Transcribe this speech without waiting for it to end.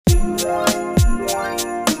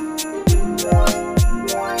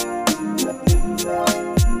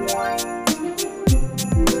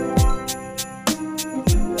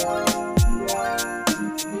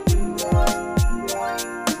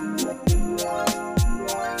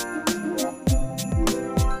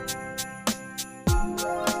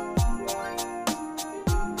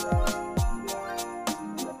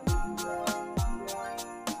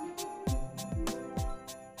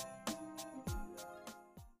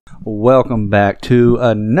Welcome back to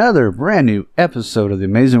another brand new episode of the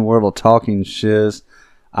Amazing World of Talking Shiz.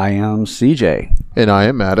 I am CJ. And I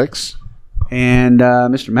am Maddox. And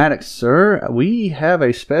Mr. Maddox, sir, we have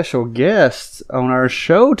a special guest on our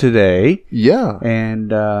show today. Yeah.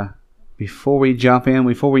 And before we jump in,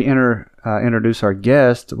 before we introduce our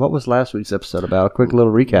guest, what was last week's episode about? A quick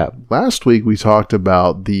little recap. Last week we talked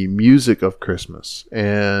about the music of Christmas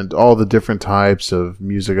and all the different types of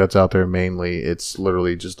music that's out there. Mainly, it's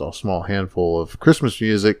literally just a small handful of Christmas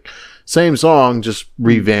music. Same song, just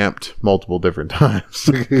revamped multiple different times.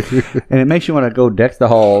 And it makes you want to go deck the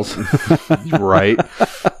halls. Right.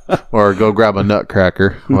 Or go grab a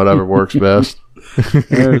nutcracker, whatever works best.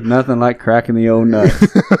 There's nothing like cracking the old nut.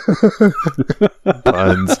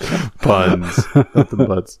 Puns. Nothing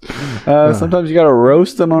buts. Sometimes you got to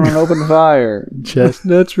roast them on an open fire.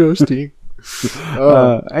 Chestnuts roasting.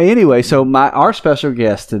 Anyway, so our special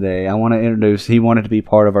guest today, I want to introduce. He wanted to be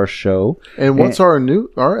part of our show. And what's our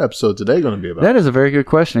episode today going to be about? That is a very good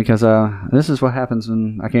question because this is what happens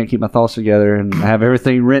when I can't keep my thoughts together and I have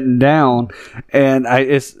everything written down, and they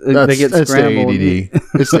get scrambled.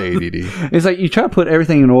 It's the ADD. It's like you try to put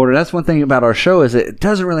everything in order. That's one thing about our show is it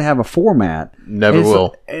doesn't really have a format. Never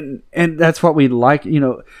will. And that's what we like.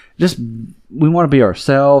 Just we want to be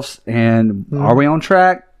ourselves. And are we on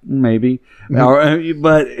track? Maybe,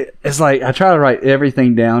 but it's like I try to write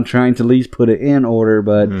everything down, trying to at least put it in order,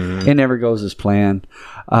 but it never goes as planned.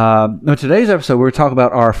 In today's episode, we're talking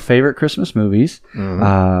about our favorite Christmas movies. We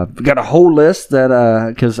got a whole list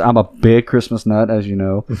that because I'm a big Christmas nut, as you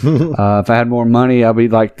know. If I had more money, I'd be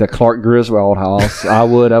like the Clark Griswold house. I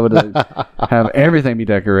would have everything be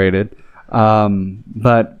decorated,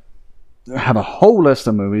 but I have a whole list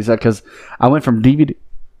of movies because I went from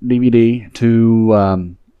DVD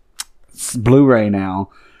to Blu-ray now,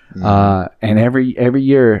 and every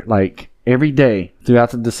year, like every day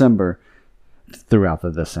throughout December,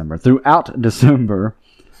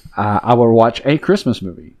 I will watch a Christmas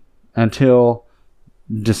movie until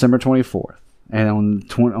December 24th, and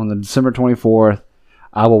on the December 24th,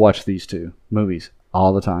 I will watch these two movies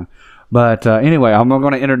all the time. But anyway, I'm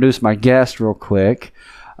going to introduce my guest real quick,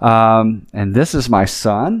 and this is my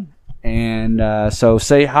son. And so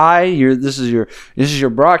say hi. This is your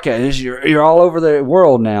broadcast. You're all over the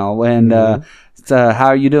world now. And how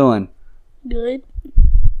are you doing? Good.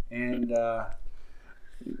 And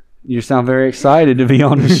you sound very excited to be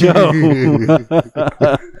on the show.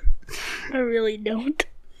 I really don't.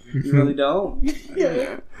 You really don't?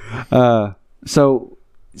 So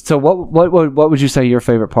what would you say your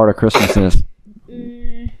favorite part of Christmas is?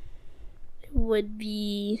 It would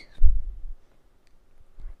be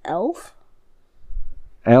Elf.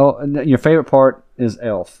 Your favorite part is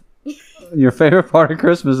Elf. Your favorite part of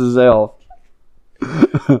Christmas is Elf.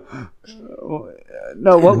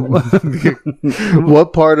 No,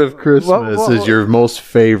 what part of Christmas is your most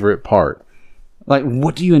favorite part? Like,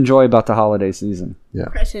 what do you enjoy about the holiday season? Yeah,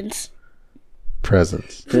 Presents.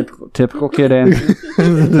 Typical kid answer.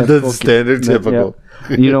 The standard typical.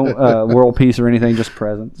 Yep. You don't world peace or anything, just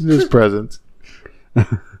presents. Just presents.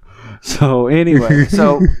 So anyway,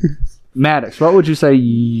 Maddox, what would you say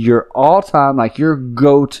your all-time, like your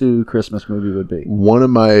go-to Christmas movie would be? One of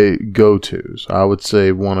my go-tos, I would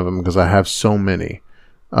say one of them because I have so many.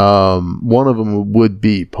 One of them would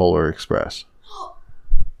be Polar Express.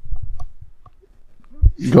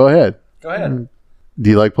 Go ahead. Do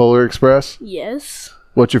you like Polar Express? Yes.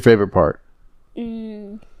 What's your favorite part?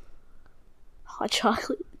 Hot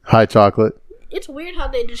chocolate. Hot chocolate. It's weird how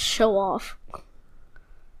they just show off.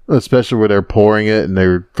 Especially where they're pouring it and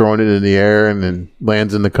they're throwing it in the air and then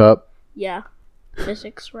lands in the cup. Yeah.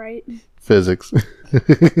 Physics, right? Physics.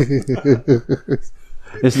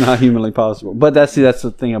 It's not humanly possible. But that's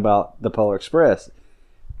the thing about the Polar Express.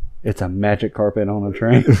 It's a magic carpet on a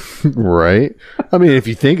train. Right? I mean, if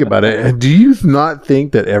you think about it, do you not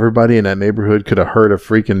think that everybody in that neighborhood could have heard a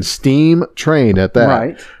freaking steam train at that?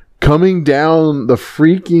 Right. Coming down the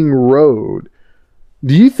freaking road.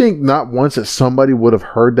 Do you think not once that somebody would have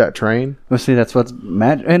heard that train? Well, see, that's what's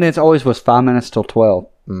magic. And it always was 5 minutes till 12.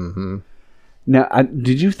 Mm-hmm. Now,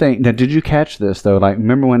 did you catch this, though? Like,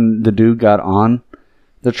 remember when the dude got on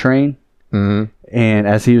the train? Mm-hmm. And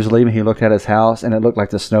as he was leaving, he looked at his house, and it looked like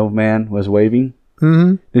the snowman was waving.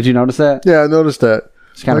 Mm-hmm. Did you notice that? Yeah, I noticed that.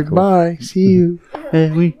 It's kind of cool. Bye. See you.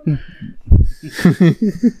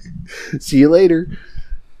 See you later.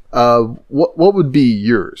 What would be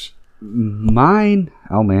yours? Mine,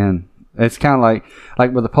 oh man, it's kind of like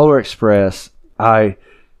with the Polar Express. The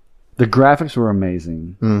graphics were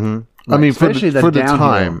amazing. Mm-hmm. I mean, for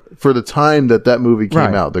the time that movie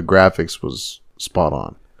came out, the graphics was spot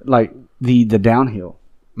on. Like the downhill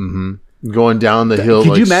Going down the hill.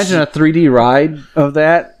 Could you imagine a 3D ride of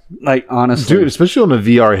that? Like, honestly. Dude, especially on a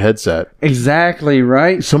VR headset. Exactly,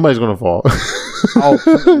 right? Somebody's going to fall. Oh,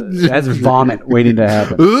 that's vomit waiting to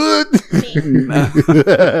happen.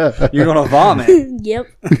 You're going to vomit. Yep.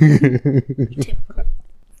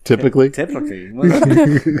 Typically. Typically.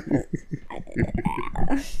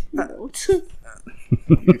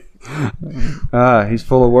 He's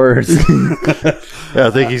full of words. Yeah,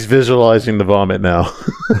 I think he's visualizing the vomit now.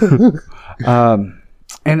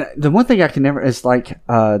 And the one thing I can never is like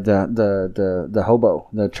the hobo,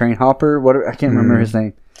 the train hopper. What I can't remember his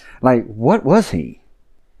name. Like, what was he?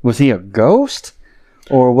 Was he a ghost,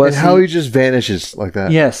 or was and how he just vanishes like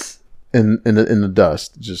that? Yes, in the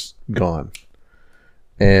dust, just gone.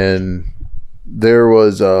 And there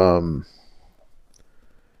was there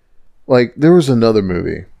was another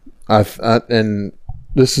movie. And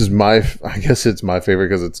this is I guess it's my favorite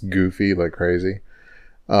because it's goofy like crazy.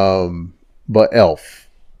 But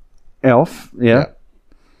Elf, yeah.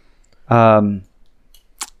 I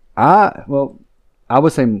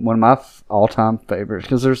would say one of my all-time favorites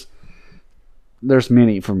because there's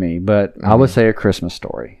many for me, but I would say A Christmas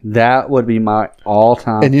Story. That would be my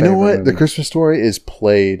all-time. And you know what? movie. The Christmas Story is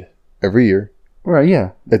played every year. Right?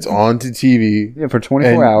 Yeah. It's on to TV. Yeah, for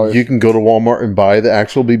 24 hours. You can go to Walmart and buy the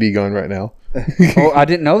actual BB gun right now. Oh, I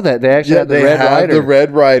didn't know that. They actually have the they Red have Rider. the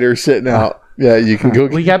Red Rider sitting out. Yeah, you can go.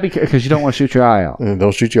 Well, you got because you don't want to shoot your eye out. And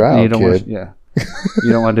they'll shoot you out, You don't kid. want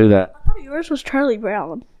you don't want to do that. I thought yours was Charlie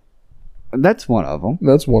Brown. That's one of them.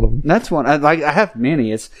 That's one of them. That's one. I have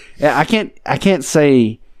many. I can't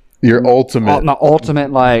say Your ultimate. my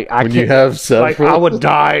ultimate like I when can't you have like several. I would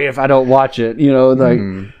die if I don't watch it. You know,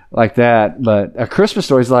 like that. But A Christmas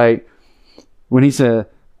Story is like when he said,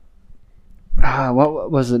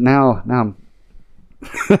 what was it? Now I'm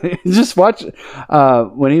just watch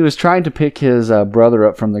when he was trying to pick his brother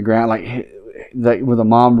up from the ground, like when the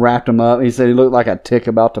mom wrapped him up. He said he looked like a tick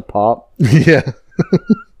about to pop. Yeah.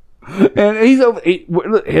 And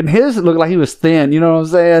and his looked like he was thin. You know what I'm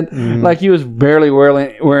saying? Like he was barely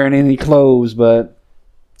wearing any clothes, but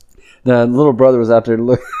the little brother was out there to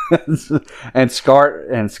look. and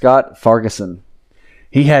Scott Ferguson,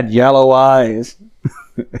 he had yellow eyes.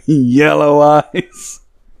 Yellow eyes.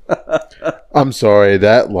 I'm sorry,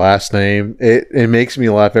 that last name, it makes me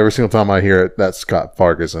laugh every single time I hear it. That's Scott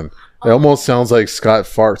Ferguson. It almost sounds like Scott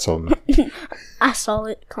farts on me. I saw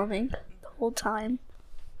it coming the whole time.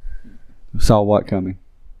 Saw what coming?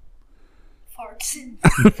 Fartson.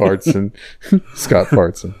 Fartson. Scott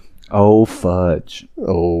Fartson. Oh fudge!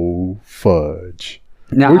 Oh fudge!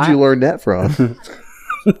 Now Where'd you learn that from?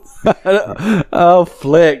 Oh,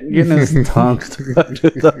 Flick getting his tongue stuck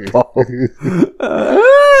to the ball.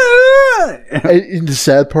 And the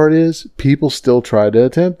sad part is, people still try to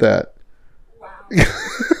attempt that. Wow.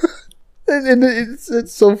 and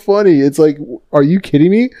it's so funny. It's like, are you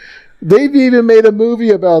kidding me? They've even made a movie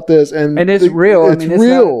about this, and it's real. It's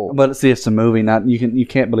real. But see, it's a movie. Not you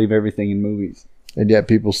can't believe everything in movies. And yet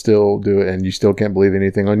people still do it, and you still can't believe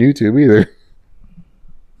anything on YouTube either.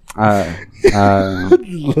 Let's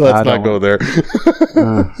not go there.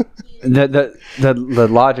 The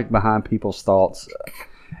logic behind people's thoughts,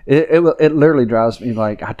 it literally drives me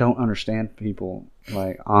like I don't understand people.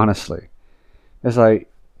 Like honestly, it's like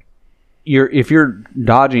if you're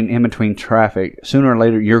dodging in between traffic, sooner or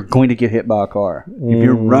later you're going to get hit by a car. If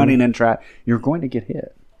you're running in traffic, you're going to get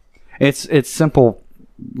hit. It's simple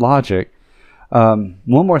logic. One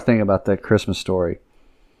more thing about the Christmas Story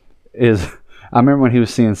is I remember when he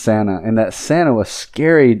was seeing Santa, and that Santa was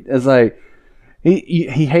scary. It's like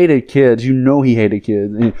he hated kids. You know he hated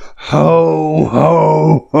kids. And ho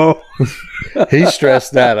ho ho. He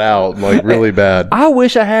stressed that out like really bad. I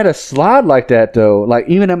wish I had a slide like that though. Like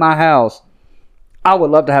even in my house, I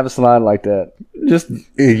would love to have a slide like that. Just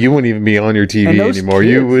you wouldn't even be on your TV anymore.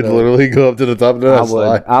 Kids, you would literally go up to the top of that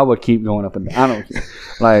slide. I would keep going up and down. I don't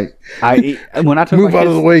like when I took Move my out kids,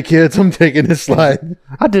 of the way, kids. I'm taking this slide.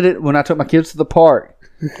 I did it when I took my kids to the park.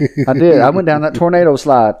 I did. I went down that tornado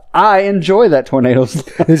slide. I enjoy that tornado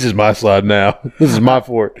slide. This is my slide now. This is my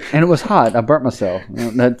fort. And it was hot. I burnt myself.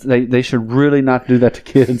 They should really not do that to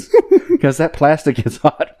kids because that plastic gets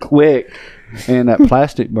hot quick, and that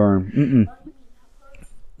plastic burn.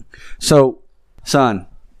 So, son,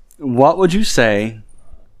 what would you say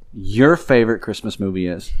your favorite Christmas movie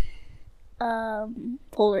is?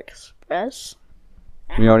 Polar Express.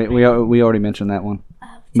 We already mentioned that one.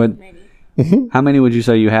 But Many. how many would you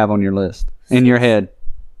say you have on your list in your head?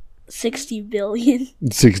 60 billion.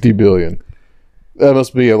 60 billion. That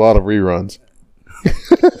must be a lot of reruns.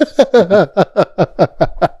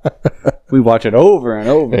 We watch it over and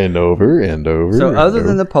over. And over and over. So and other over.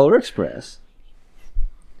 than the Polar Express,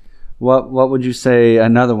 what would you say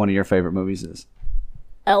another one of your favorite movies is?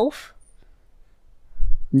 Elf.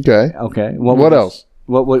 Okay. Okay. What would you- else?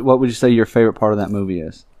 What would you say your favorite part of that movie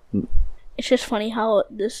is? It's just funny how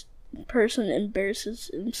this person embarrasses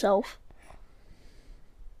himself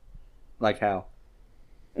Like how?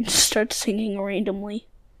 and just starts singing randomly.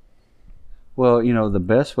 Well, the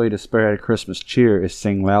best way to spread a Christmas cheer is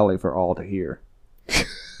sing loudly for all to hear.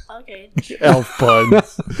 Okay. Elf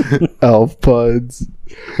puns. Elf puns.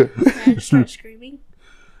 I just start screaming.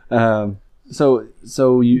 So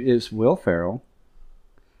it's Will Ferrell,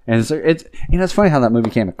 and it's it's funny how that movie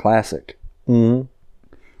became a classic. Mm-hmm.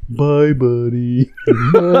 Bye, buddy.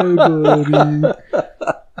 Bye, buddy.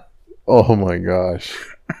 Oh my gosh.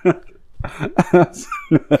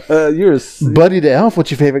 You're Buddy the Elf,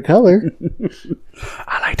 what's your favorite color?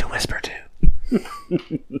 I like to whisper too.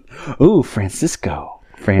 Ooh, Francisco.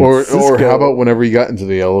 Or how about whenever he got into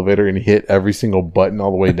the elevator and he hit every single button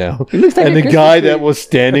all the way down? looks like And a the guy Christmas that was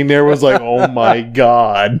standing there was like, oh my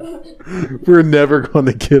God. We're never going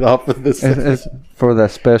to get off of this. It's for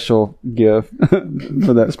that special gift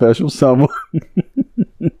for that special someone.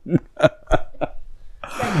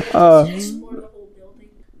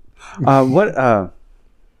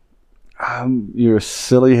 Your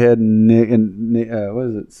silly head Nick and what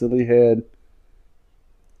is it? Silly head.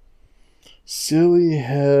 Silly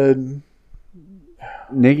head.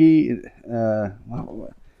 Niggy.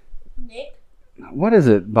 Nick? What is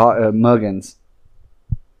it? Muggins.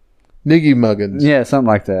 Niggy Muggins. Yeah, something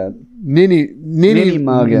like that. Ninny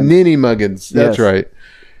Muggins. Ninny Muggins. That's Yes. right.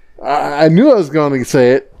 I knew I was going to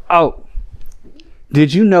say it. Oh,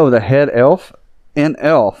 did you know the head elf in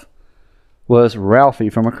Elf was Ralphie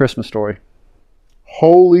from A Christmas Story?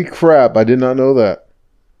 Holy crap. I did not know that.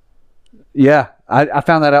 Yeah, I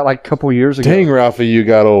found that out like a couple years ago. Dang, Ralphie, you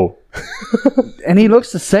got old. And he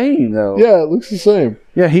looks the same though. Yeah, it looks the same.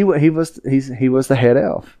 Yeah, he was the head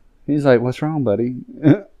elf. He's like, "What's wrong, buddy?"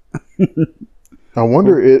 I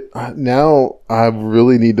wonder it now. I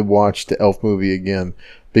really need to watch the Elf movie again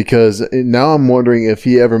because now I'm wondering if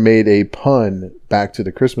he ever made a pun back to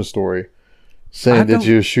the Christmas Story, saying, "Did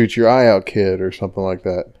you shoot your eye out, kid?" or something like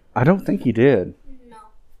that. I don't think he did. No.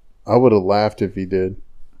 I would have laughed if he did.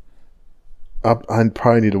 I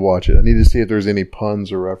probably need to watch it. I need to see if there's any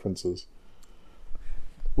puns or references.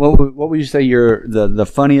 What would you say the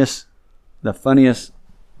funniest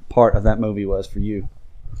part of that movie was for you,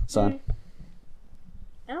 son?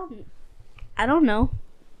 I don't know.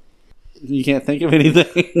 You can't think of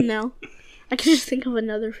anything. No. I can just think of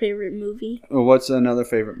another favorite movie. Well, what's another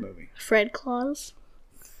favorite movie? Fred Claus.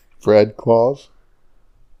 Fred Claus.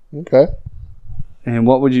 Okay. And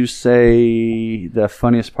what would you say the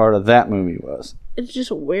funniest part of that movie was? It's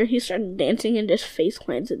just where he started dancing and just face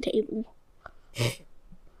plants a table.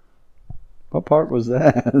 What part was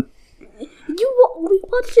that? We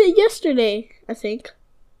watched it yesterday, I think.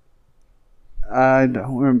 I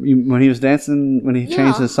don't remember when he was dancing when he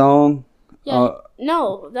changed Yeah. the song. Yeah.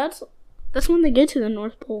 No, that's when they get to the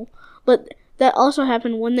North Pole. But that also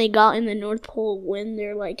happened when they got in the North Pole when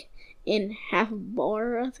they're like in half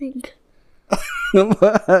bar, I think.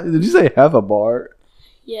 Did you say have a bar?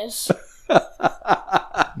 Yes.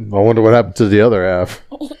 I wonder what happened to the other half.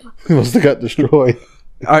 He must have got destroyed.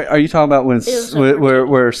 Are you talking about when was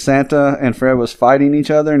where Santa and Fred was fighting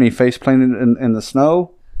each other and he face planted in the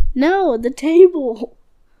snow? No, the table.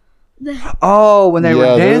 Oh, when they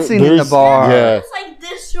were dancing in the there's- bar. yeah. It's like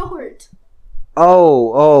this short.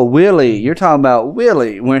 Oh, Willie. You're talking about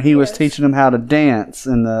Willie when he was Yes. teaching him how to dance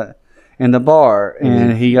in the bar,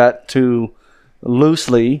 and he got too loose,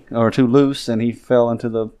 and he fell into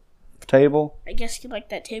the table. I guess he liked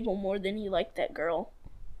that table more than he liked that girl.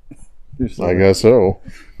 I guess so.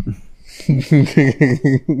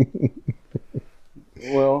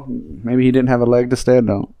 Well, maybe he didn't have a leg to stand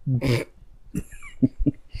on.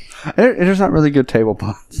 There's not really good table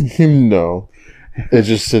puns. No. It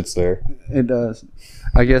just sits there. It does.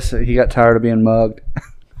 I guess he got tired of being mugged.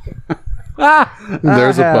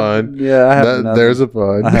 There's a pun. Yeah, I have nothing. There's a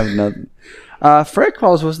pun. I have nothing. Fred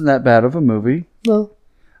Claus wasn't that bad of a movie. No.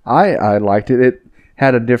 I liked it. It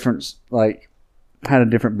had a different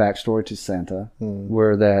backstory to Santa,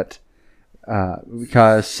 where that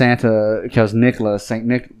because Nicholas,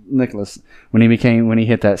 Nicholas, when he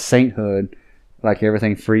hit that sainthood, like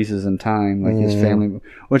everything freezes in time, like his family,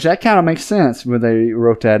 which that kind of makes sense when they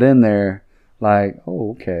wrote that in there. Like,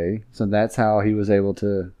 oh, okay, so that's how he was able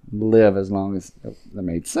to live as long as that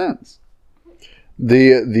made sense.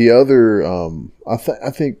 The other I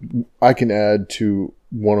think I can add to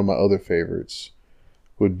one of my other favorites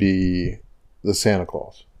would be the Santa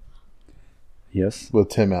Claus Yes. with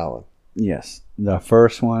Tim Allen. Yes. The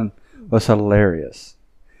first one was hilarious.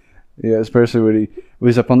 Yeah, especially when he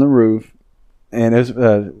was up on the roof, and it was,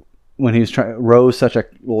 when he was rose such a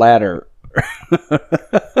ladder.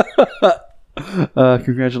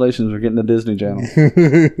 Congratulations, we're getting the Disney Channel.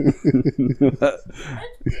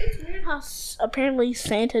 It's weird how apparently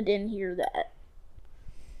Santa didn't hear that.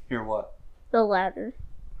 Hear what? The ladder.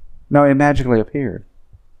 No, it magically appeared.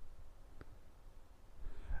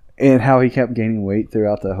 And how he kept gaining weight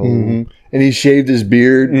throughout the whole. Mm-hmm. And he shaved his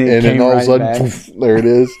beard, And it and then came all of a right sudden, back. poof, there it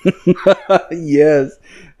is. Yes.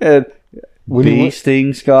 And When he Bee went-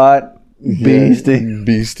 Sting Scott. Bee Sting.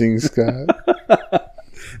 Bee Sting Scott.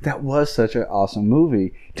 That was such an awesome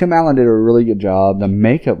movie. Tim Allen did a really good job. The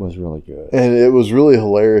makeup was really good. And it was really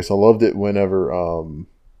hilarious. I loved it whenever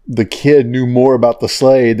the kid knew more about the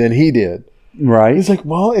sleigh than he did. Right? He's like,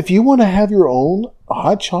 well, if you want to have your own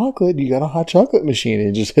hot chocolate, you got a hot chocolate machine. And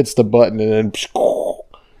it just hits the button and then...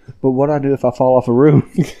 But what do I do if I fall off a roof?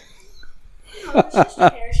 It's just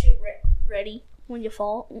a parachute ready when you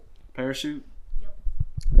fall. Parachute? Yep.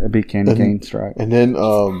 It'd be Candy Cane Strike. And then,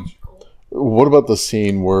 what about the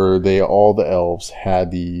scene where all the elves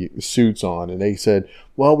had the suits on and they said,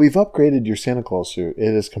 well, we've upgraded your Santa Claus suit.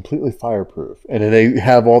 It is completely fireproof. And then they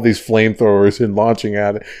have all these flamethrowers and launching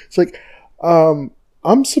at it. It's like,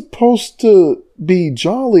 I'm supposed to be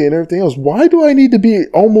jolly and everything else. Why do I need to be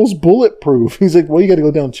almost bulletproof? He's like, well, you got to go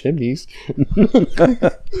down chimneys.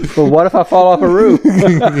 But what if I fall off a roof?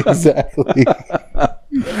 Exactly.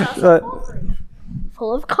 It's also foolproof.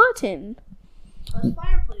 Full of cotton. Plus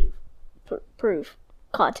fireproof. Proof.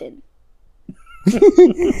 Cotton.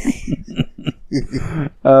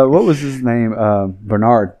 What was his name?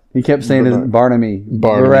 Bernard. He kept saying his Barnaby.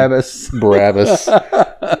 Barabbas. Barabbas.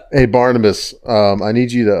 Hey, Barnabas, I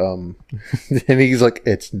need you to... and he's like,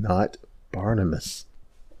 it's not Barnabas.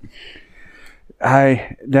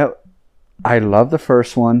 I love the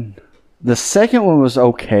first one. The second one was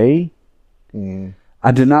okay.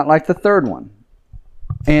 I did not like the third one.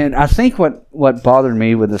 And I think what bothered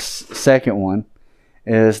me with the second one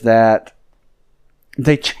is that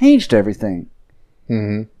they changed everything.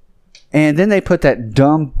 Mm-hmm. And then they put that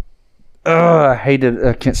dumb... I hated...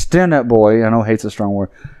 I can't stand that boy. I know hate's a strong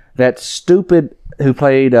word. That stupid who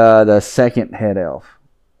played the second head elf.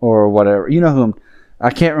 Or whatever. You know whom...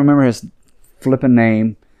 I can't remember his flipping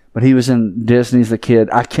name. But he was in Disney's The Kid.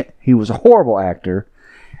 He was a horrible actor.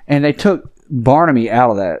 And they took Barnaby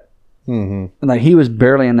out of that. Mm-hmm. Like, he was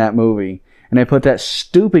barely in that movie. And they put that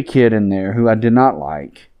stupid kid in there who I did not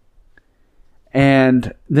like.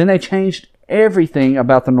 And then they changed everything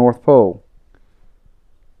about the North Pole.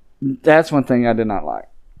 That's one thing I did not like.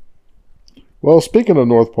 Well, speaking of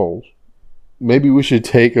North Poles, maybe we should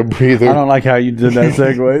take a breather. I don't like how you did that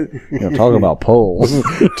segue. Talk about poles.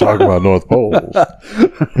 Talk about North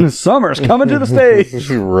Poles. Summer's coming to the stage.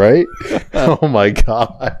 Right? Oh, my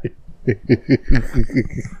God.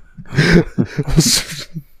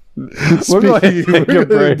 We're going to take a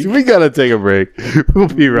break. We got to take a break. We'll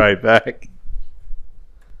be right back.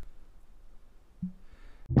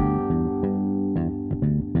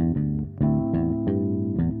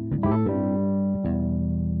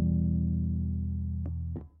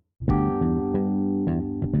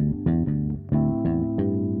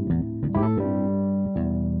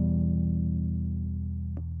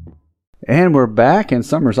 And we're back, and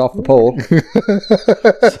summer's off the pole.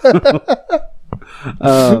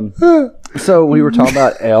 So we were talking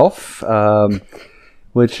about Elf,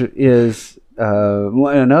 which is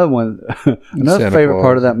another one, another Santa favorite Claus.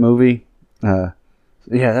 part of that movie. Yeah,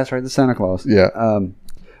 that's right, the Santa Claus. Yeah.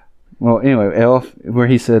 Well, anyway, Elf, where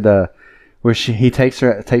he said, where he takes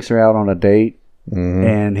her out on a date, Mm-hmm.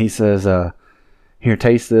 and he says, "Here,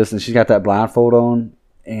 taste this," and she's got that blindfold on,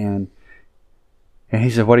 and he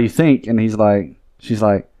said, "What do you think?" And she's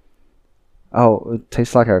like, "Oh, it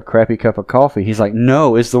tastes like a crappy cup of coffee." He's like,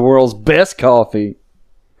 "No, it's the world's best coffee."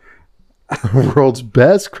 World's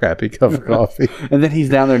best crappy cup of coffee. And then he's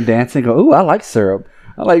down there dancing. Go, "Ooh, I like syrup.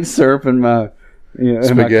 I like syrup in my, in my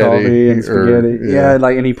Spaghetti, coffee and spaghetti." yeah.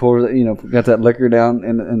 And he pours, got that liquor down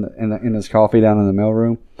in his coffee down in the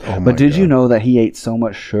mailroom. Oh my But did you God. know that he ate so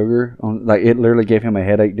much sugar? It literally gave him a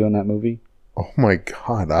headache doing that movie. Oh my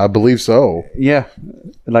God, I believe so. Yeah,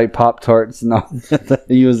 like Pop-Tarts and all that.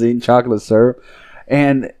 He was eating chocolate syrup.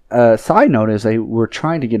 And side note is they were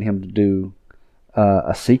trying to get him to do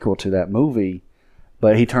a sequel to that movie,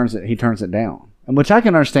 but he turns it down. And which I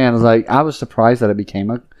can understand. Is like, I was surprised that it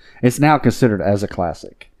became it's now considered as a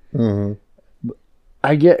classic. Mm-hmm.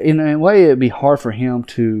 I get, in a way, it'd be hard for him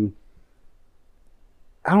to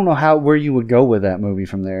I don't know where you would go with that movie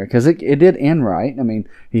from there, because it did end right. I mean,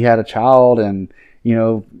 he had a child, and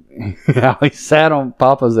how he sat on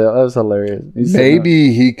Papa's. That was hilarious.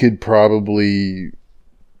 Maybe he could probably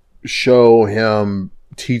show him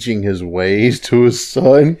teaching his ways to his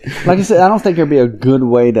son. Like I said, I don't think there'd be a good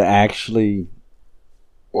way to actually.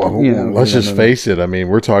 Well, let's just face it. I mean,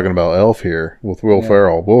 we're talking about Elf here with Will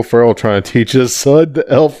Ferrell. Will Ferrell trying to teach his son the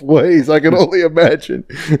elf ways. I can only imagine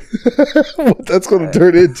what that's going to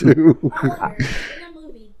turn into.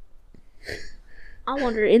 I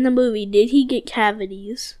wonder, in the movie, did he get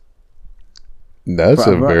cavities? That's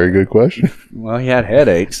a very good question. Well, he had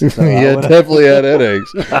headaches. So He definitely had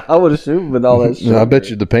headaches. I would assume with all that shit. I bet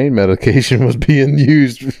you the pain medication was being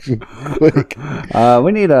used quick.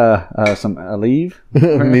 We need a leave.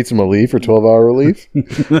 Need some Aleve for 12-hour relief?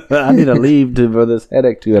 I need a leave for this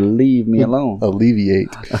headache to leave me alone. Alleviate.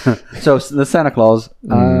 So the Santa Claus,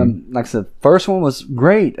 like I said, first one was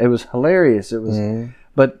great. It was hilarious. It was,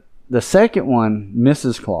 but the second one,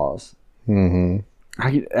 Mrs. Claus. Mm-hmm.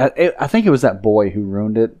 I think it was that boy who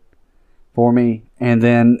ruined it for me, and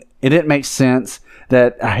then it didn't make sense.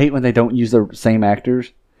 That I hate when they don't use the same actors.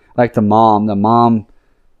 Like the mom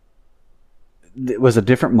it was a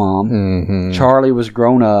different mom. Mm-hmm. Charlie was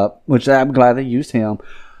grown up, which I'm glad they used him.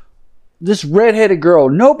 This redheaded girl,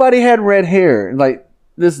 nobody had red hair. Like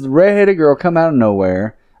this redheaded girl come out of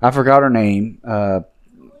nowhere. I forgot her name.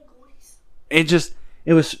 It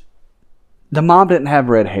was the mom didn't have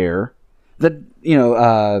red hair.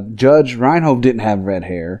 Judge Reinhold didn't have red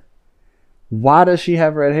hair. Why does she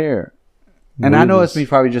have red hair? And I know it's me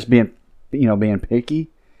probably just being picky,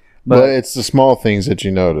 but it's the small things that you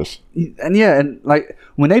notice. And like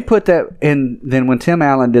when they put that in, then when Tim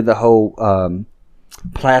Allen did the whole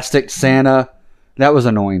plastic Santa, that was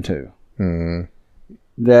annoying too. Mm-hmm.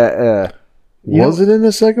 That was it in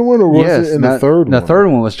the second one, or was it in the third one? The third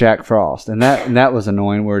one was Jack Frost, and that was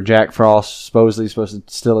annoying. Where Jack Frost supposedly supposed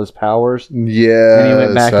to steal his powers. Yeah, and he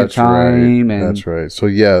went back in time. Right. And that's right. So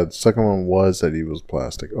yeah, the second one was that he was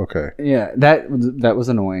plastic. Okay. Yeah, that was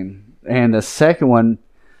annoying, and the second one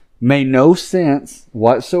made no sense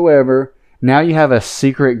whatsoever. Now you have a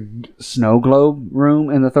secret snow globe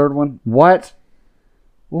room in the third one. What?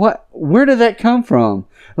 Where did that come from?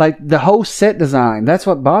 Like the whole set design, that's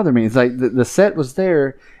what bothered me. It's like the set was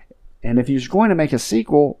there, and if you're going to make a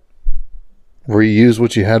sequel, reuse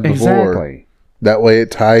what you had before. Exactly. That way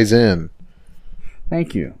it ties in.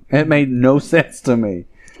 Thank you. It made no sense to me.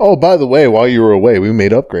 Oh, by the way, while you were away, we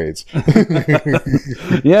made upgrades.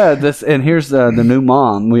 Yeah, and here's the new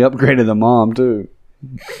mom. We upgraded the mom too.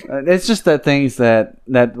 It's just that things that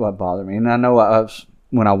what bother me, and I know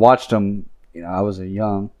when I watched them. I was a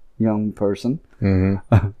young person.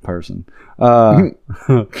 Mm-hmm.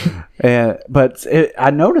 But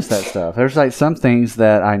I noticed that stuff. There's like some things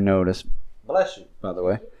that I noticed. Bless you, by the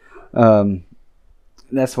way.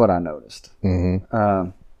 That's what I noticed. Mm-hmm.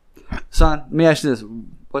 Son, let me ask you this: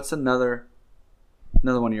 what's another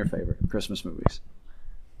one of your favorite Christmas movies?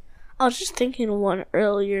 I was just thinking of one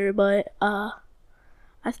earlier, but I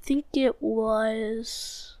think it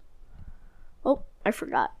was. Oh, I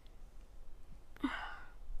forgot.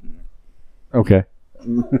 Okay.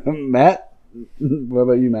 Matt? What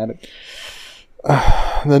about you, Matt?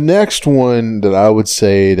 The next one that I would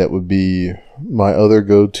say that would be my other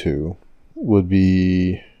go-to would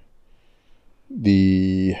be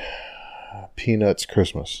the Peanuts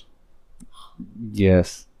Christmas.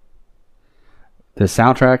 Yes. The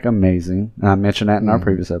soundtrack, amazing. I mentioned that in our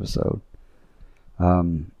previous episode.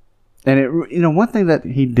 And one thing that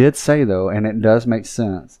he did say though, and it does make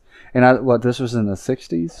sense. And this was in the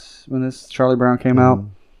 60s when this Charlie Brown came out?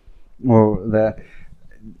 Or that.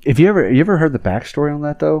 If you ever heard the backstory on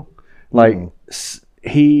that though? Like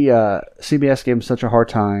CBS gave him such a hard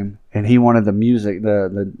time, and he wanted the music,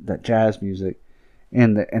 the jazz music,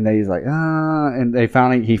 and he's like and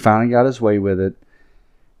he finally got his way with it,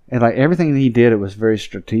 and like everything that he did, it was very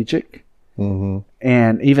strategic,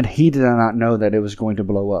 and even he did not know that it was going to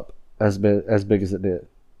blow up as big as it did.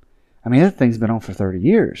 I mean, that thing's been on for 30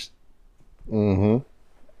 years. Mm-hmm.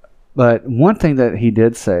 But one thing that he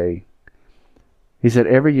did say, he said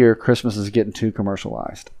every year Christmas is getting too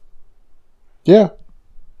commercialized. Yeah,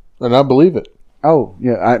 and I believe it. Oh,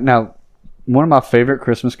 yeah. Now, one of my favorite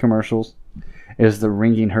Christmas commercials is the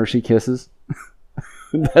ringing Hershey Kisses.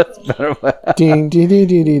 That's better. Ding, ding, ding,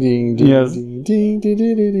 ding, ding, ding, Yes. ding, ding, ding,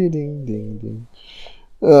 ding, ding, ding, ding, ding.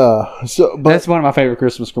 That's one of my favorite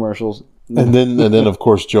Christmas commercials. And then of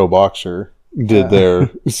course Joe Boxer did their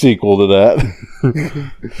sequel to that.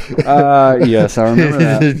 Yes, I remember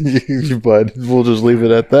that. But we'll just leave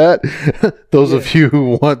it at that. Those of you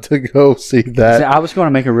who want to go see that. See, I was going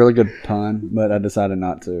to make a really good pun, but I decided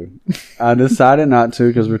not to.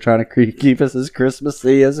 Because we're trying to keep us as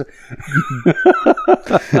Christmassy as.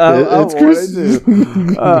 It's Christmas.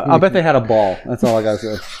 I bet they had a ball. That's all I got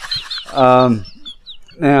to say.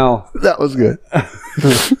 Now That was good.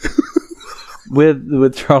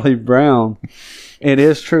 with Charlie Brown, it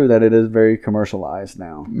is true that it is very commercialized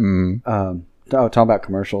now. Talking about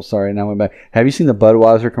commercials. Sorry, now I went back. Have you seen the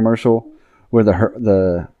Budweiser commercial where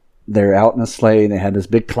they're out in a sleigh and they had this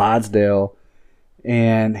big Clydesdale,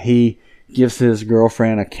 and he gives his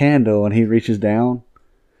girlfriend a candle and he reaches down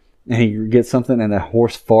and he gets something and the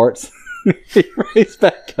horse farts. He raised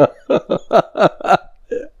back up.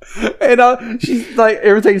 And she's like,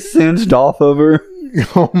 everything's singed off of her.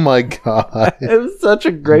 Oh my god! It was such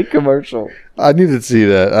a great commercial. I need to see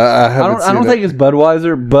that. I don't think it's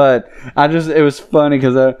Budweiser, but it was funny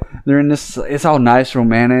because they're in this. It's all nice,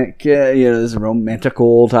 romantic, this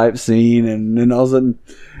romantical type scene, and then all of a sudden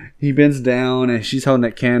he bends down and she's holding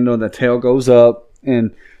that candle, and the tail goes up,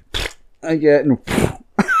 and I get and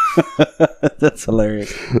that's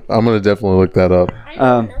hilarious. I'm gonna definitely look that up. I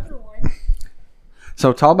know another one. So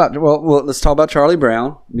let's talk about Charlie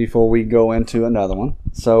Brown before we go into another one.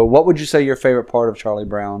 So what would you say your favorite part of Charlie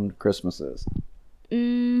Brown Christmas is?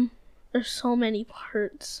 There's so many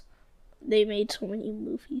parts. They made so many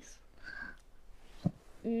movies.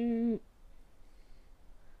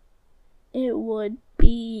 It would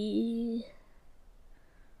be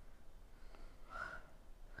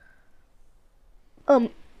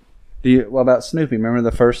What about Snoopy? Remember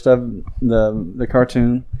the first of the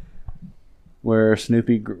cartoon where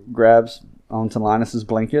Snoopy grabs onto Linus's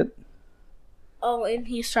blanket? Oh, and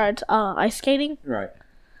he starts ice skating. Right.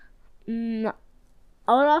 I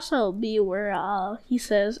would also be where he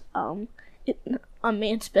says a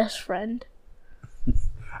man's best friend.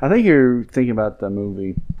 I think you're thinking about the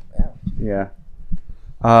movie. Yeah.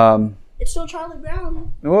 It's still Charlie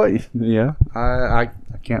Brown. Well, yeah. I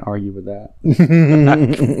can't argue with that.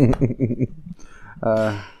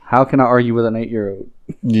 How can I argue with an 8-year-old?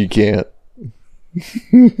 You can't.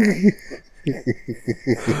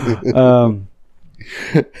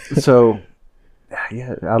 So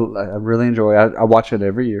yeah, I really enjoy it. I watch it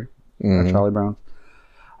every year. Charlie Brown.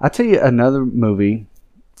 I tell you another movie,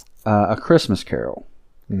 A Christmas Carol.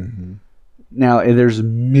 Now there's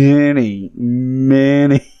many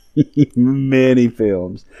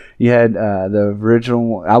films. You had the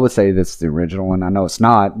original. I would say that's the original one. I know it's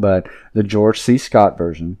not, but the George C. Scott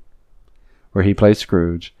version, where he plays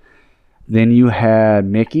Scrooge. Then you had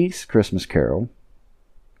Mickey's Christmas Carol.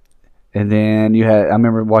 And then you had, I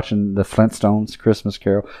remember watching the Flintstones Christmas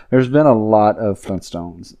Carol. There's been a lot of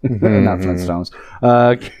Flintstones. Not Flintstones.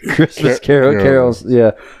 Christmas Carols,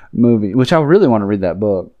 movie, which I really want to read that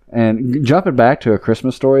book. And jumping back to A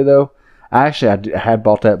Christmas Story, though, I had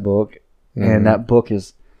bought that book. And that book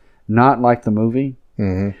is not like the movie.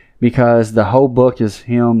 Because the whole book is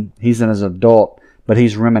he's an adult, but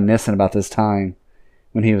he's reminiscing about this time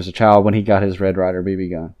when he was a child, when he got his Red Ryder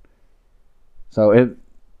BB gun. So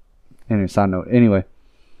anyway, side note. Anyway,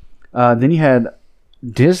 then you had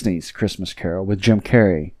Disney's Christmas Carol with Jim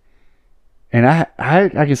Carrey, and I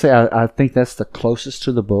can say I think that's the closest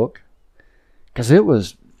to the book, because it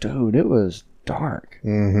was dark.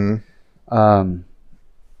 Then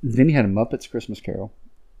you had Muppets Christmas Carol.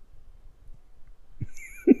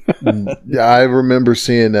 Yeah, I remember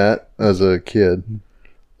seeing that as a kid.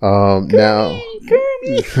 Now,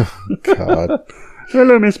 God,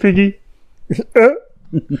 hello, Miss Piggy. You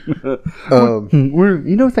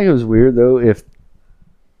don't think it was weird though if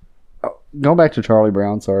going back to Charlie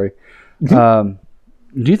Brown, sorry. Do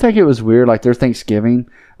you think it was weird, like their Thanksgiving,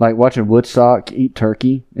 like watching Woodstock eat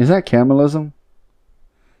turkey? Is that cannibalism?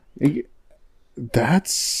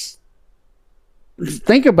 That's...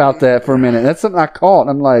 Think about that for a minute. That's something I caught.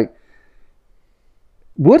 I'm like,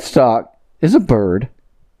 Woodstock is a bird.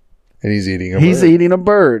 And he's eating a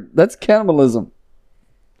bird. That's cannibalism.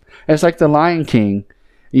 It's like the Lion King.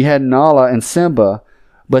 You had Nala and Simba,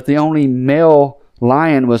 but the only male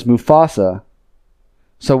lion was Mufasa.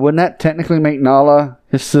 So wouldn't that technically make Nala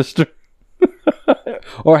his sister?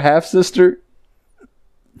 Or half-sister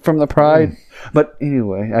from the Pride? But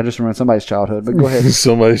anyway, I just remember somebody's childhood. But go ahead.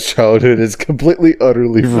 Somebody's childhood is completely,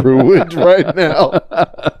 utterly ruined right now.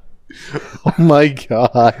 Oh my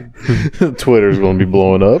God. Twitter's going to be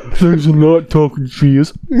blowing up. There's a lot talking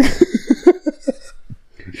cheese.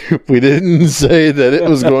 We didn't say that it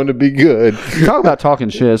was going to be good. Talk about talking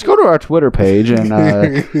shiz. Go to our Twitter page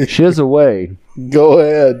and shiz away. Go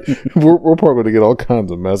ahead. We're probably going to get all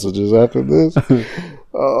kinds of messages after this.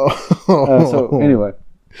 So anyway,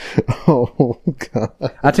 Oh, God.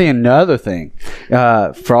 I'll tell you another thing.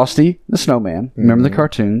 Frosty the Snowman. Remember the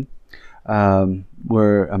cartoon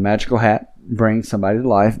where a magical hat brings somebody to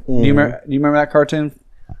life? Do you remember that cartoon?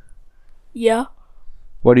 Yeah.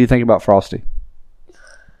 What do you think about Frosty?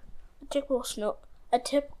 A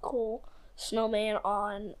typical snowman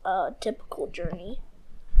on a typical journey.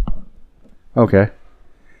 Okay.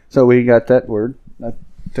 So we got that word. A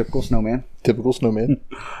typical snowman. Typical snowman.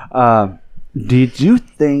 Did you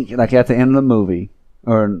think, like at the end of the movie,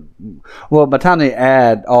 by the time they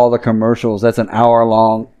add all the commercials, that's an hour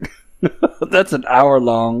long. That's an hour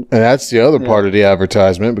long. And that's the other part of the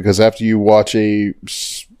advertisement, because after you watch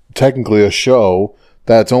technically a show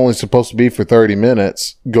that's only supposed to be for 30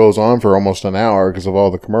 minutes, goes on for almost an hour because of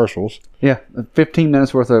all the commercials. Yeah, 15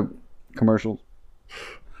 minutes worth of commercials.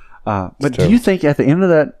 But do you think at the end of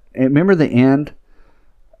that, remember the end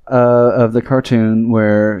of the cartoon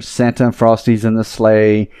where Santa and Frosty's in the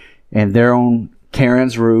sleigh and they're on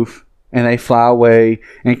Karen's roof and they fly away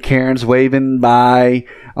and Karen's waving by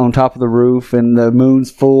on top of the roof and the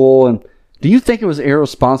moon's full? And do you think it was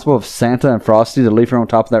irresponsible of Santa and Frosty to leave her on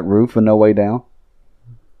top of that roof with no way down?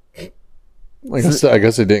 I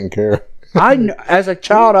guess they didn't care. As a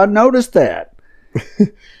child, I noticed that.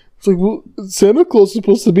 It's like, well, Santa Claus is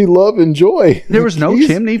supposed to be love and joy. There was no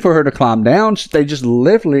chimney for her to climb down. They just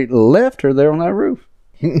literally left her there on that roof.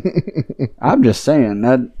 I'm just saying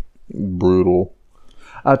that. Brutal.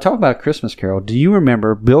 Talk about A Christmas Carol. Do you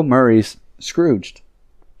remember Bill Murray's Scrooged?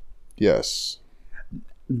 Yes.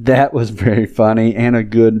 That was very funny and a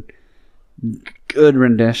good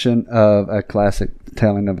rendition of a classic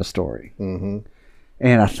telling of a story. Mm-hmm.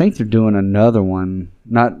 And I think they're doing another one,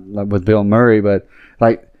 not like with Bill Murray, but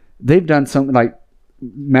like they've done something like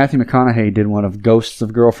Matthew McConaughey did one of Ghosts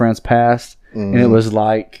of Girlfriends Past, and it was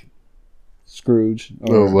like Scrooge.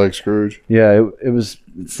 Like Scrooge. Yeah, it was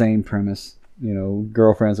the same premise. You know,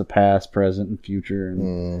 girlfriends of past, present, and future,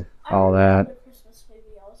 and all that. The Christmas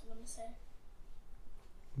movie I was going to say.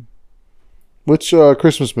 Which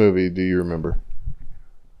Christmas movie do you remember?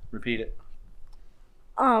 Repeat it.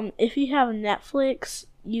 If you have Netflix,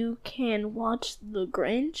 you can watch The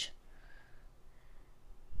Grinch.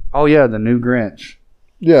 Oh yeah, the new Grinch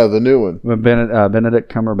Yeah, the new one. with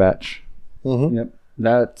Benedict Cumberbatch. Mm-hmm.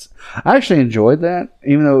 Yep, I actually enjoyed that,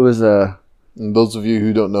 even though it was And those of you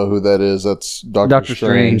who don't know who that is, that's Doctor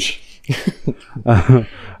Strange. They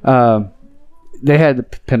had the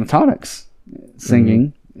Pentatonics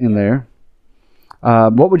singing in there.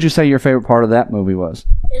 What would you say your favorite part of that movie was?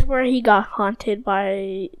 Is where he got haunted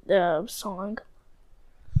by the song.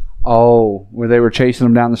 Oh, where they were chasing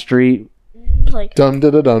him down the street. Like, Dum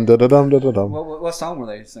da da dum da da dum da da dum. What song were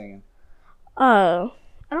they singing? I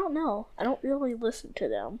don't know. I don't really listen to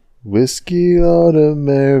them. Whiskey on a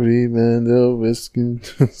merry man, the whiskey,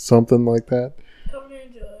 something like that. Come and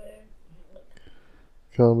enjoy.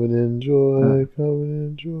 Come and enjoy, come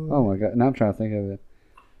and enjoy. Oh my god! Now I'm trying to think of it.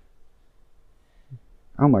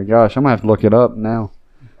 Oh my gosh! I'm gonna have to look it up now.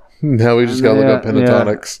 Now we just gotta look up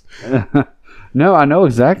Pentatonics. No, I know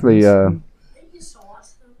exactly.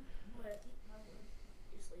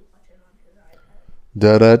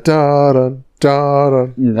 Da da da da da da.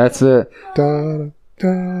 That's it. Da da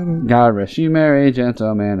da. God rest you, merry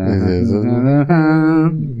gentlemen.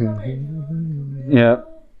 Yep.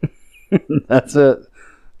 That's it.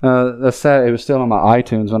 That's sad. It was still on my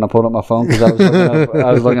iTunes when I pulled up my phone because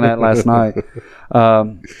I was looking at it last night.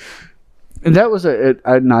 And that was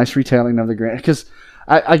a nice retelling of the Grinch, because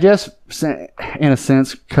I guess in a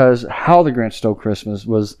sense, because How the Grinch Stole Christmas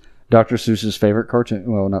was Dr. Seuss's favorite cartoon.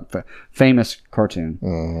 Well, not famous cartoon,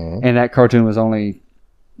 and that cartoon was only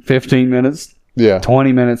 15 minutes. Yeah,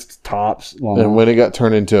 20 minutes tops long. And when it got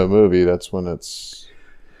turned into a movie, that's when it's.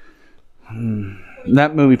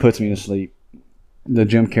 That movie puts me to sleep. The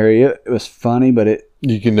Jim Carrey, it was funny, but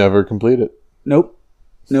you can never complete it. Nope.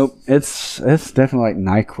 It's definitely like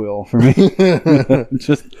NyQuil for me.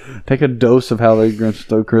 Just take a dose of How the Grinch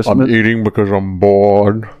Stole Christmas. I'm eating because I'm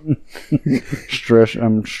bored.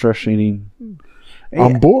 I'm stress eating.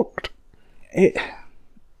 I'm booked.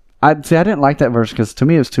 I didn't like that verse because to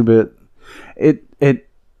me it was too bit. It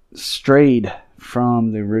strayed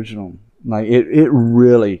from the original. Like it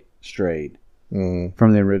really strayed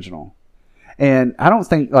from the original. And I don't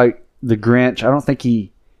think like the Grinch. I don't think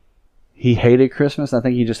he hated Christmas. I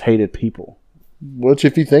think he just hated people. Which,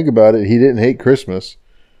 if you think about it, he didn't hate Christmas.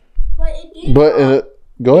 But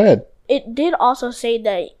go ahead. It did also say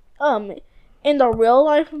that in the real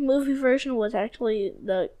life movie version was actually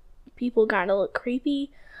the people kind of look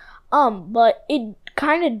creepy. But it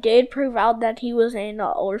kind of did prove out that he was in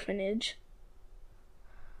an orphanage.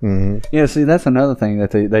 Mm-hmm. Yeah, see, that's another thing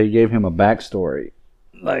that they gave him a backstory.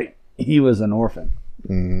 Like, he was an orphan.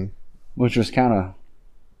 Mm-hmm. Which was kind of...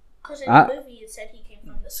 Because in the movie it said he came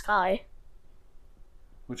from the sky.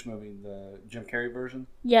 Which movie? The Jim Carrey version?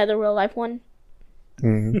 Yeah, the real life one.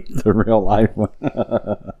 Mm-hmm. The real life one.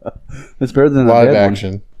 It's better than the live dead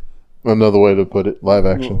action. Another way to put it, live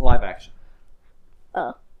action. Live action.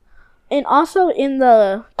 And also in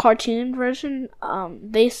the cartoon version,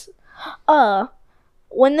 when they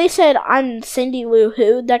said I'm Cindy Lou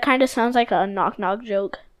Who, that kind of sounds like a knock knock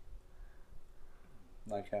joke.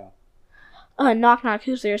 Like how? Knock knock,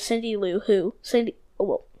 who's there? Cindy Lou Who? Cindy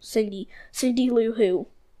Lou Who.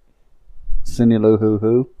 Cindy Lou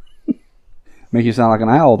Who? Make you sound like an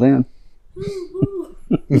owl then.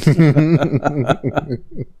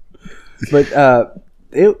 But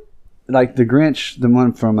it, like the Grinch, the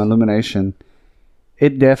one from Illumination,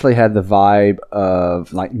 it definitely had the vibe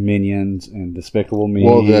of like Minions and Despicable Me.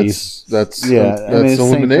 Well, that's it's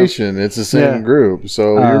Illumination. It's the same group,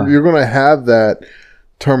 so you're going to have that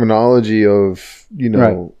terminology of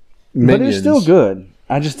Minions. But it's still good.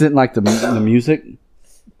 I just didn't like the music.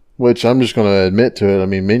 Which I'm just going to admit to it. I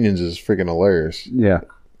mean, Minions is freaking hilarious. Yeah,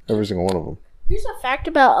 every single one of them. Here's a fact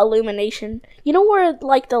about Illumination. You know where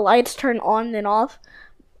like the lights turn on and off,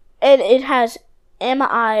 and it has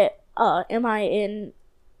MINION.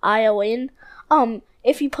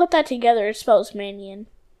 If you put that together, it spells Minion.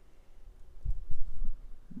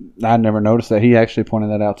 I never noticed that. He actually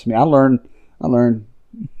pointed that out to me. I learned.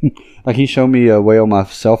 Like he showed me a way on my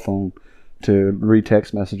cell phone to read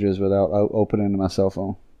text messages without opening my cell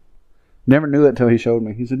phone. Never knew it until he showed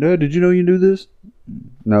me. He said, "Dad, did you know you do this?"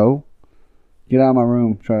 No. Get out of my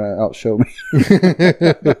room. Try to outshow me.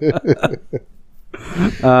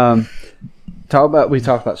 We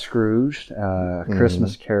talked about Scrooge,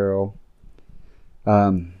 Christmas Carol.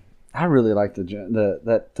 I really liked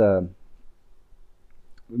that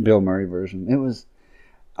Bill Murray version. It was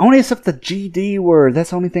only except the GD word.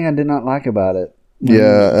 That's the only thing I did not like about it.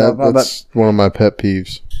 Yeah, that's one of my pet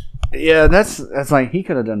peeves. Yeah, that's like he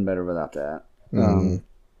could have done better without that.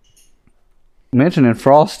 Mentioning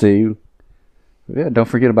Frosty, yeah, don't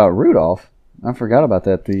forget about Rudolph. I forgot about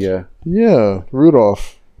that.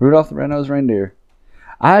 Rudolph the Red-Nosed Reindeer.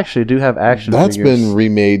 I actually do have action That's figures. been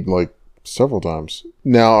remade like several times.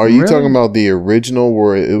 Now, are you talking about the original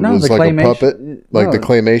where it was like a puppet, like the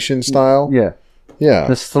claymation style? Yeah. Yeah.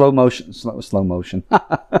 The slow motion.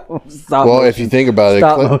 Well, if you think about it,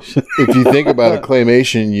 if you think about a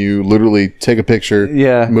claymation, you literally take a picture,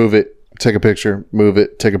 move it, take a picture, move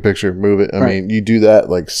it, take a picture, move it. I mean, you do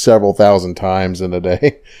that like several thousand times in a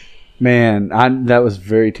day. Man, that was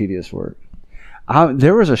very tedious work.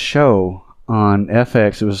 There was a show on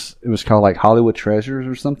FX. It was called like Hollywood Treasures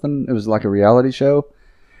or something. It was like a reality show,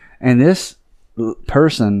 and this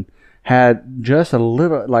person had just a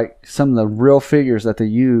little, like some of the real figures that they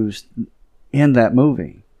used in that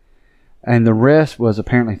movie, and the rest was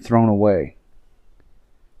apparently thrown away.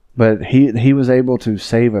 But he was able to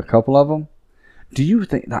save a couple of them. Do you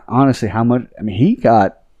think, honestly, how much? I mean, he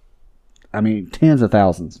got, tens of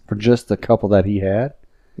thousands for just the couple that he had.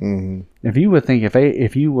 Mm-hmm. If you would think,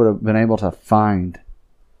 if you would have been able to find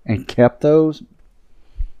and kept those,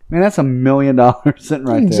 man, that's $1 million sitting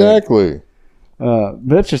right there. Exactly.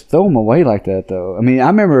 But just throw them away like that, though. I mean, I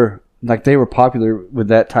remember like they were popular with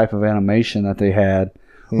that type of animation that they had,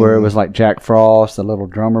 where it was like Jack Frost, the little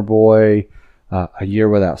drummer boy, A Year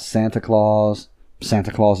Without Santa Claus,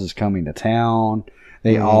 Santa Claus is Coming to Town.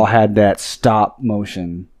 They all had that stop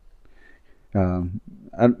motion. Do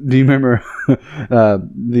you remember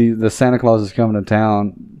the Santa Claus is Coming to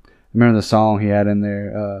Town? Remember the song he had in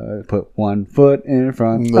there? Put one foot in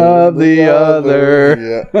front of the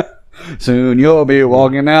other. Yeah. Soon you'll be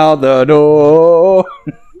walking out the door.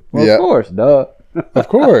 Well, of course, duh. Of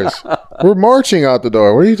course. We're marching out the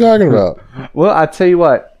door. What are you talking about? Well, I tell you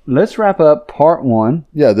what. Let's wrap up part 1.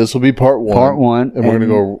 Yeah, this will be part 1. Part 1. And we're going to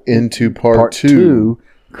go into part 2.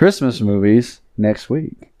 Christmas movies next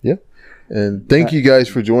week. Yeah. And thank you guys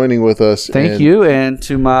for joining with us. Thank you. And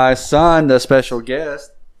to my son, the special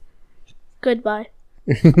guest. Goodbye.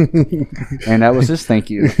 And that was his thank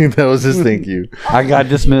you. That was his thank you. I got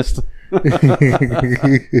dismissed. One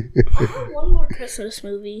more Christmas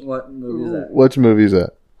movie. What movie is that? Which movie is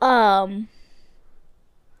that?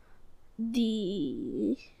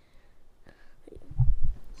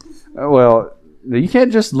 Well, you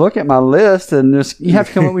can't just look at my list and just, you have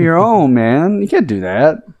to come up with your own, man. You can't do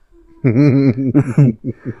that.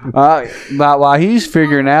 While he's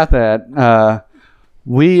figuring out that,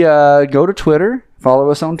 we go to Twitter.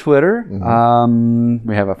 Follow us on Twitter.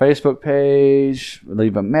 We have a Facebook page.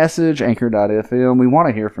 Leave a message, anchor.fm. We want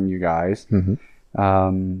to hear from you guys.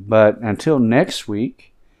 But until next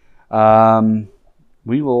week,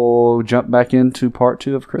 we will jump back into part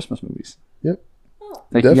 2 of Christmas movies. Yep.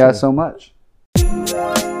 Thank you guys so much.